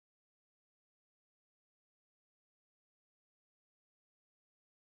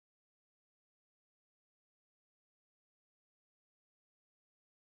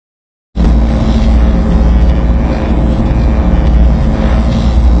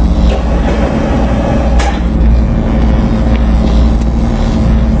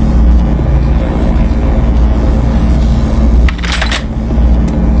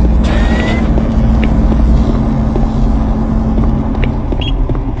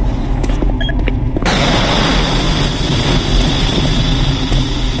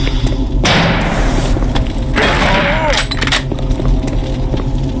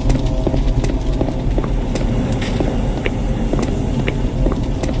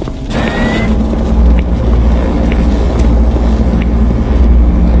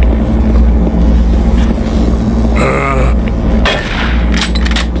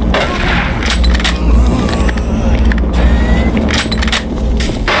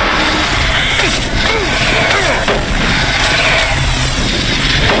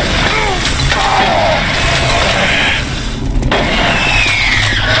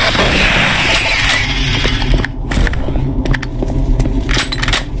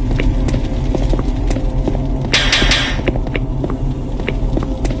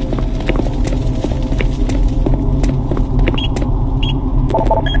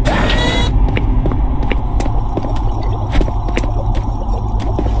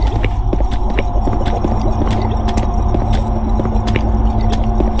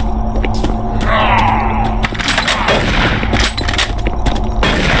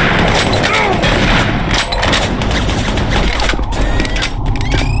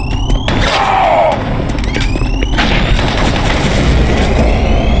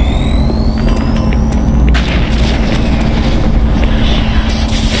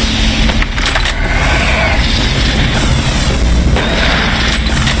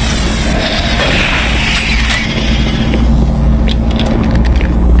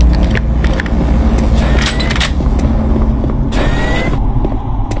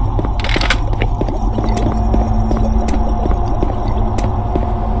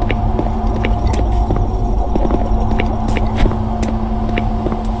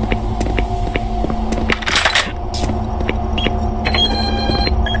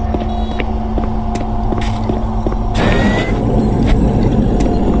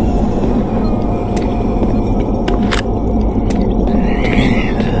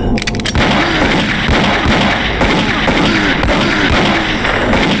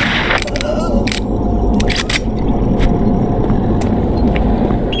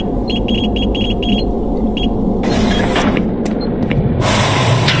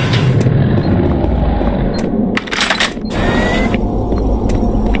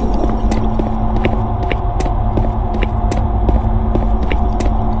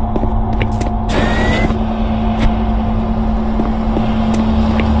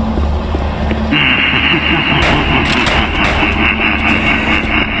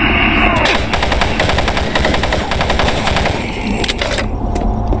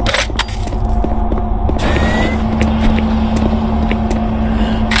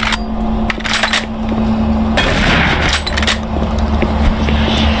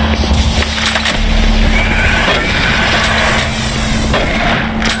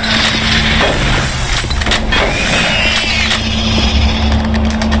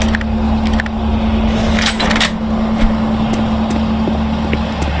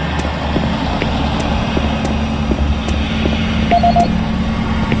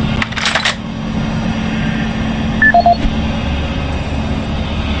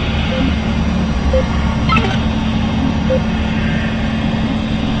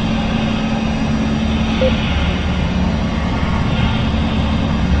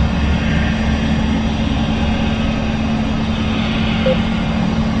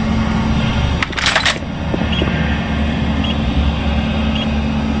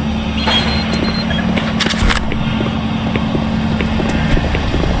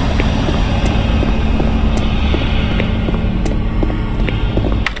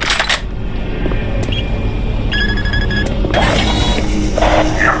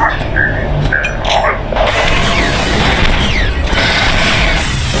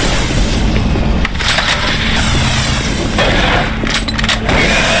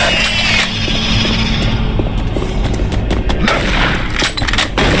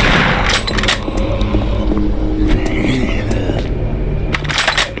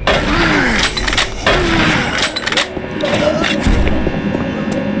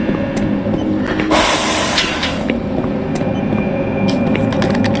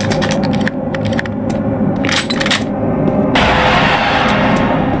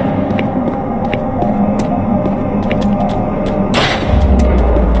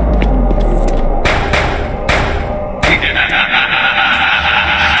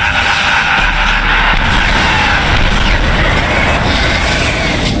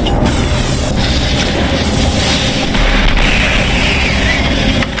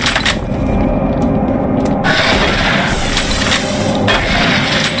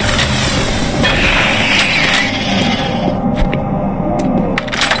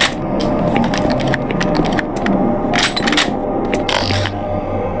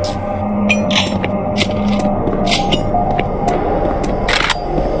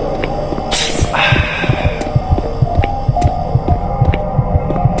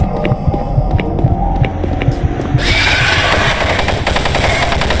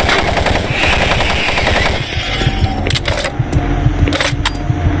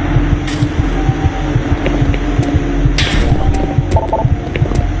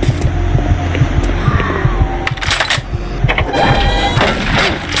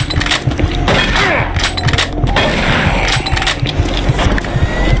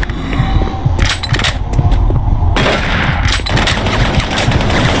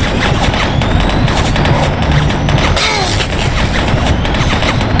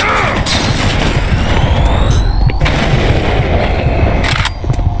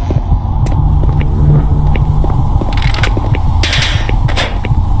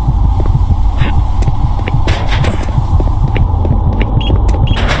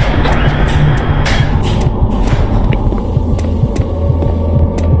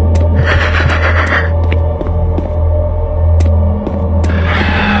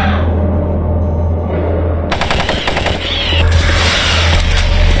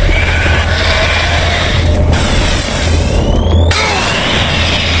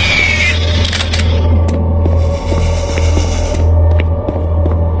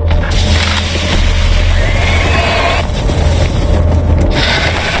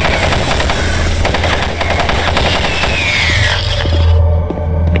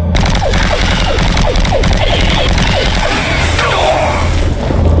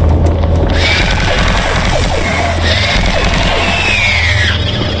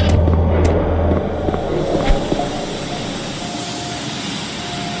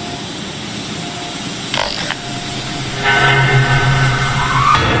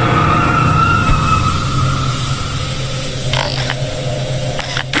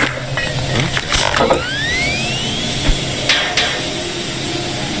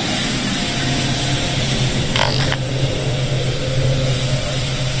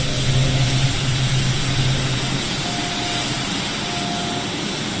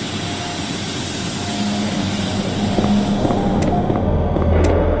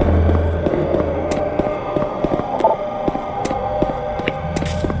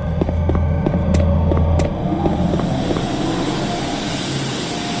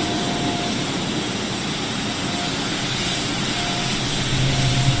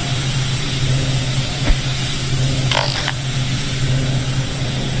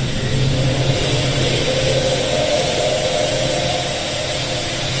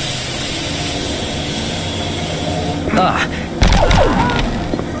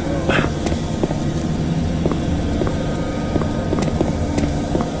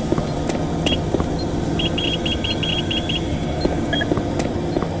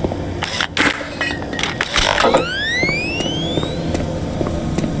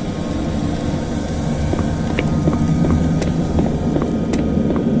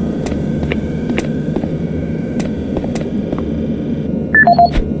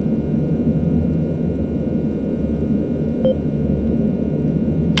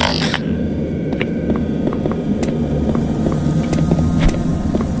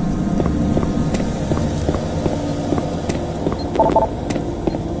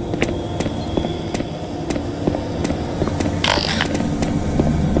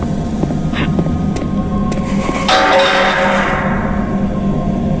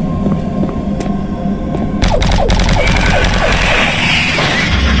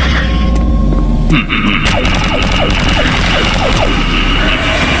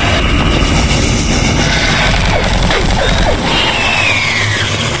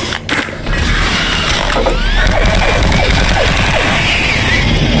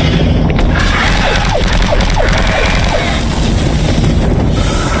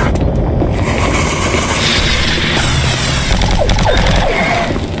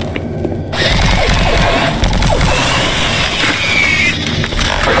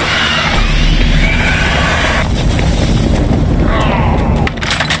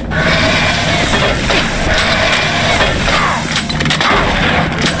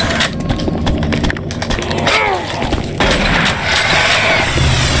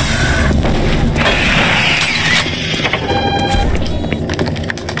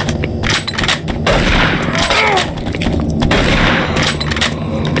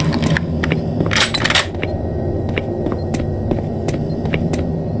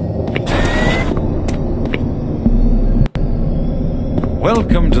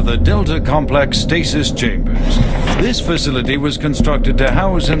Welcome to the Delta Complex Stasis Chambers. This facility was constructed to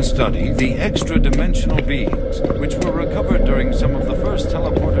house and study the extra-dimensional beings, which were recovered during some of the first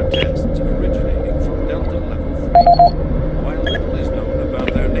teleporter tests originating from Delta Level 3. While little is known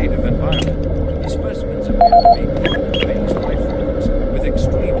about their native environment, the specimens appear to be carbon-based life forms with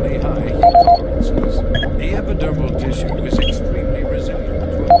extremely high heat tolerances. The epidermal tissue is extremely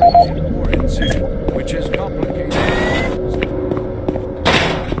resilient to abrasion or incision, which is complicated.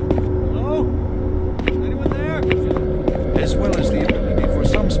 As well as the ability for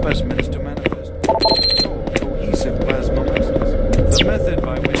some specimens to manifest cohesive plasmolescence. The method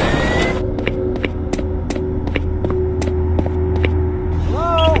by which...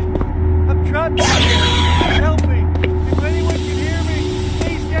 Hello? I'm trapped in here. Help me. If anyone can hear me,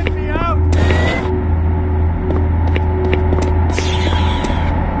 please get me out.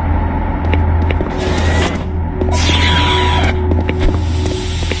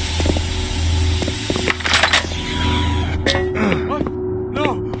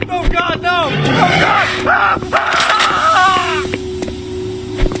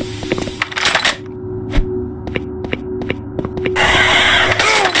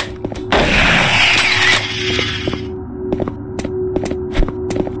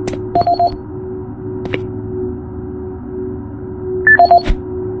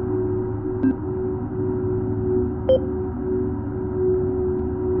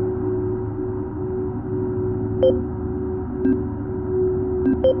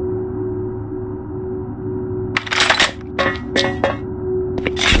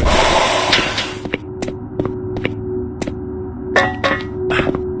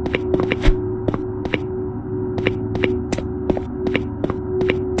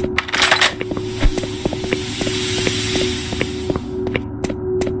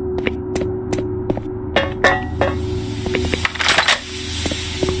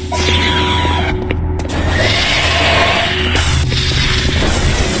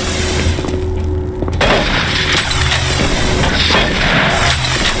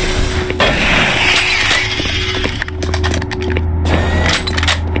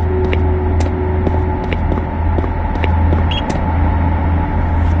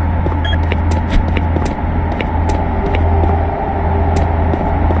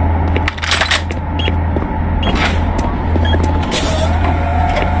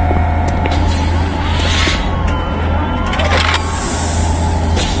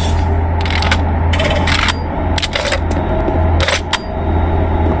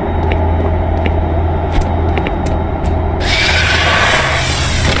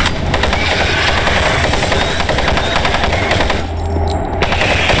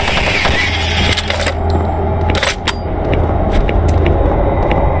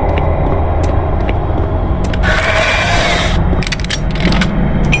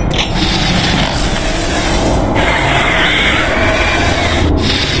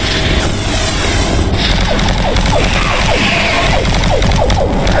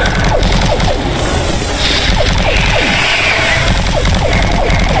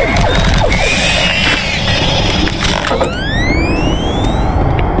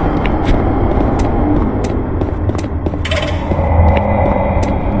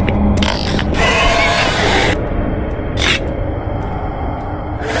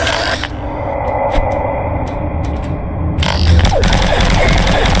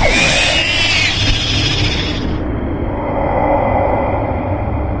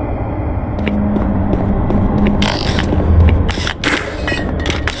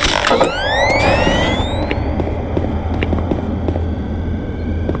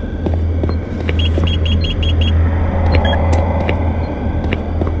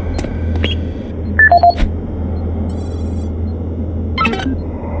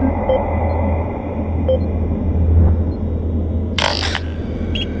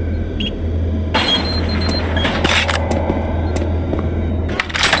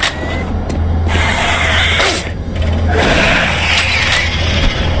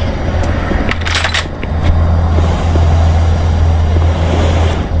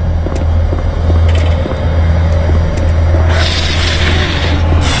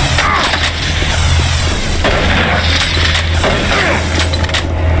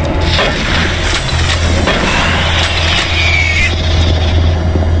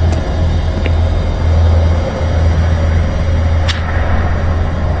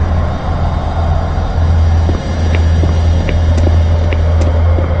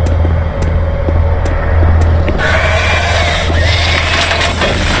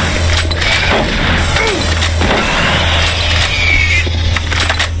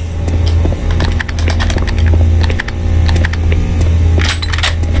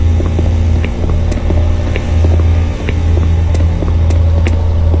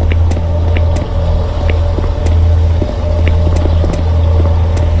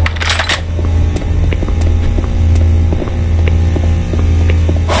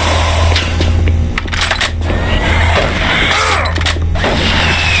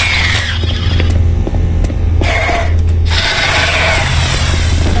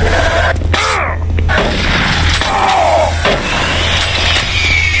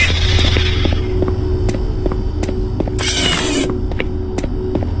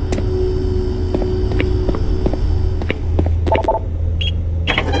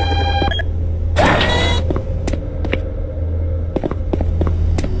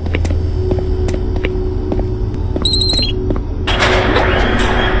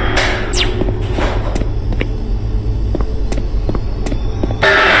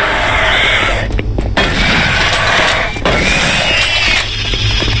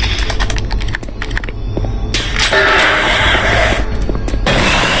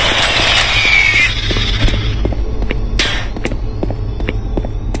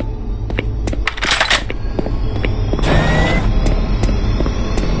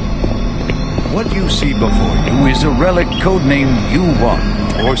 is a relic codenamed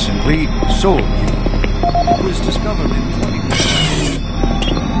U1, or simply Soul Cube. It was discovered in 20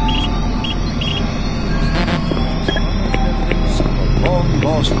 of a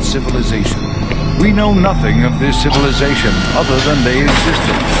long-lost civilization. We know nothing of this civilization other than they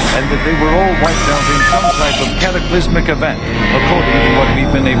existed, and that they were all wiped out in some type of cataclysmic event, according to what we've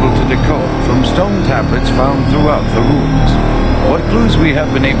been able to decode from stone tablets found throughout the ruins. What clues we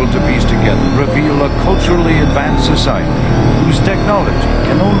have been able to piece together reveal a culturally advanced society whose technology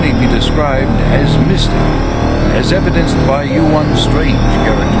can only be described as mystic, as evidenced by U1's strange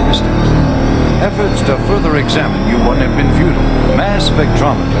characteristics. Efforts to further examine U1 have been futile. Mass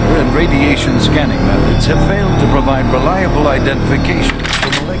spectrometer and radiation scanning methods have failed to provide reliable identification of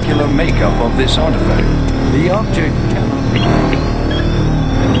the molecular makeup of this artifact. The object cannot be...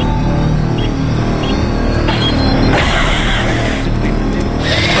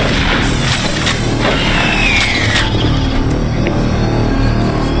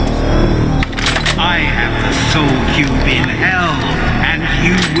 I have the Soul Cube in hell, and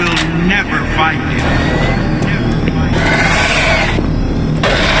you will never find it.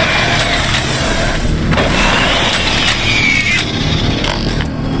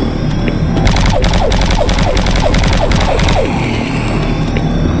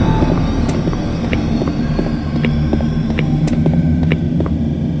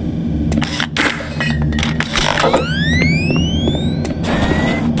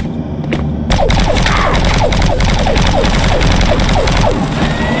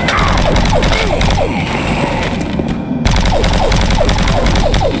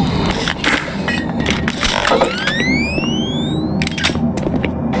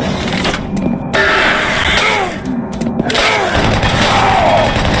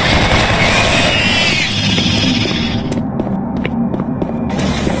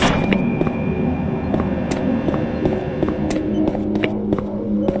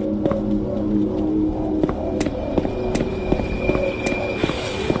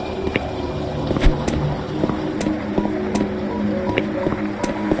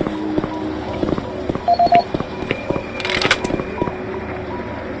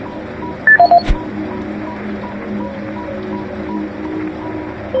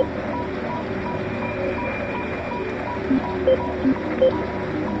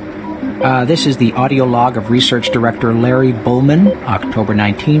 This is the audio log of Research Director Larry Bullman, October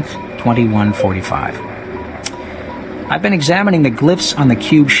 19th, 2145. I've been examining the glyphs on the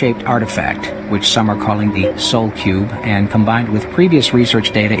cube-shaped artifact, which some are calling the Soul Cube, and combined with previous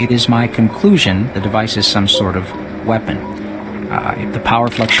research data, it is my conclusion the device is some sort of weapon. If the power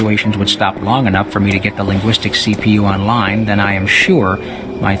fluctuations would stop long enough for me to get the linguistic CPU online, then I am sure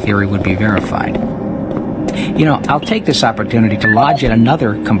my theory would be verified. You know, I'll take this opportunity to lodge yet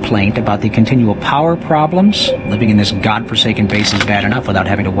another complaint about the continual power problems. Living in this godforsaken base is bad enough without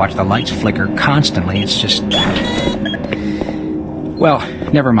having to watch the lights flicker constantly. It's just... Well,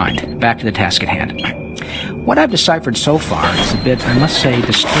 never mind. Back to the task at hand. What I've deciphered so far is a bit, I must say,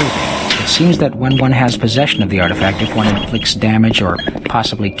 disturbing. It seems that when one has possession of the artifact, if one inflicts damage or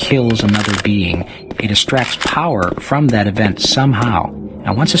possibly kills another being, it extracts power from that event somehow.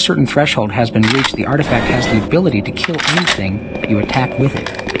 Now, once a certain threshold has been reached, the artifact has the ability to kill anything you attack with it.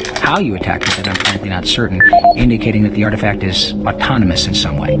 How you attack with it, I'm frankly not certain, indicating that the artifact is autonomous in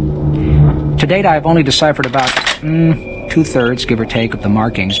some way. To date, I've only deciphered about, 2/3, give or take, of the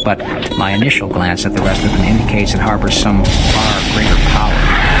markings, but my initial glance at the rest of them indicates it harbors some far greater power.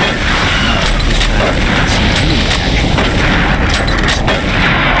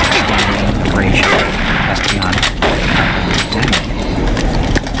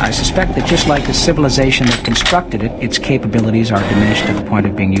 I suspect that just like the civilization that constructed it, its capabilities are diminished to the point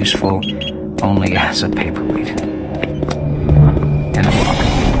of being useful only as a paperweight.